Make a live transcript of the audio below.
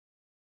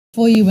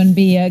for you and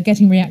be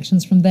getting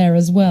reactions from there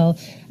as well.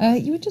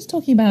 You were just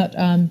talking about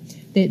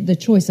the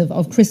choice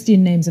of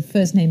Christian names, of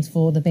first names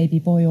for the baby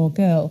boy or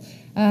girl.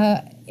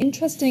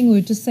 Interesting, we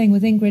were just saying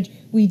with Ingrid,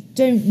 we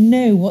don't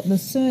know what the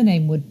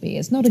surname would be.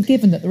 It's not a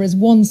given that there is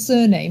one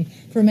surname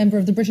for a member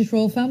of the British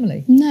royal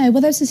family. No,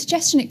 well, there's a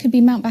suggestion it could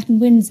be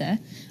Mountbatten-Windsor,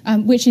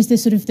 which is the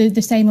sort of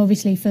the same,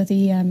 obviously, for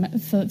the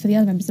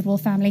other members of the royal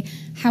family.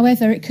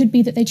 However, it could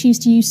be that they choose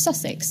to use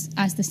Sussex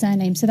as the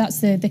surname. So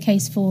that's the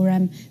case for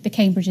the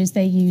Cambridges.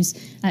 They use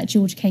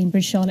George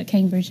Cambridge, Charlotte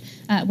Cambridge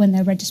when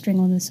they're registering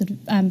on the sort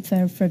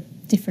of for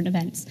different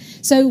events.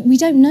 So we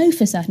don't know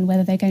for certain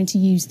whether they're going to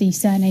use the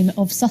surname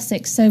of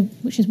Sussex,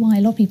 which is why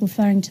a lot of people are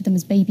referring to them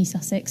as baby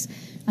Sussex.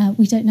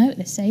 We don't know at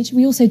this stage.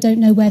 We also don't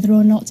know whether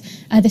or not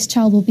this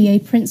child will be a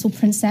prince or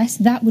princess.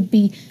 That would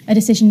be a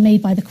decision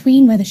made by the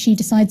Queen, whether she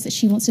decides that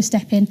she wants to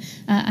step in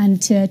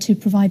and to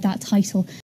provide that title.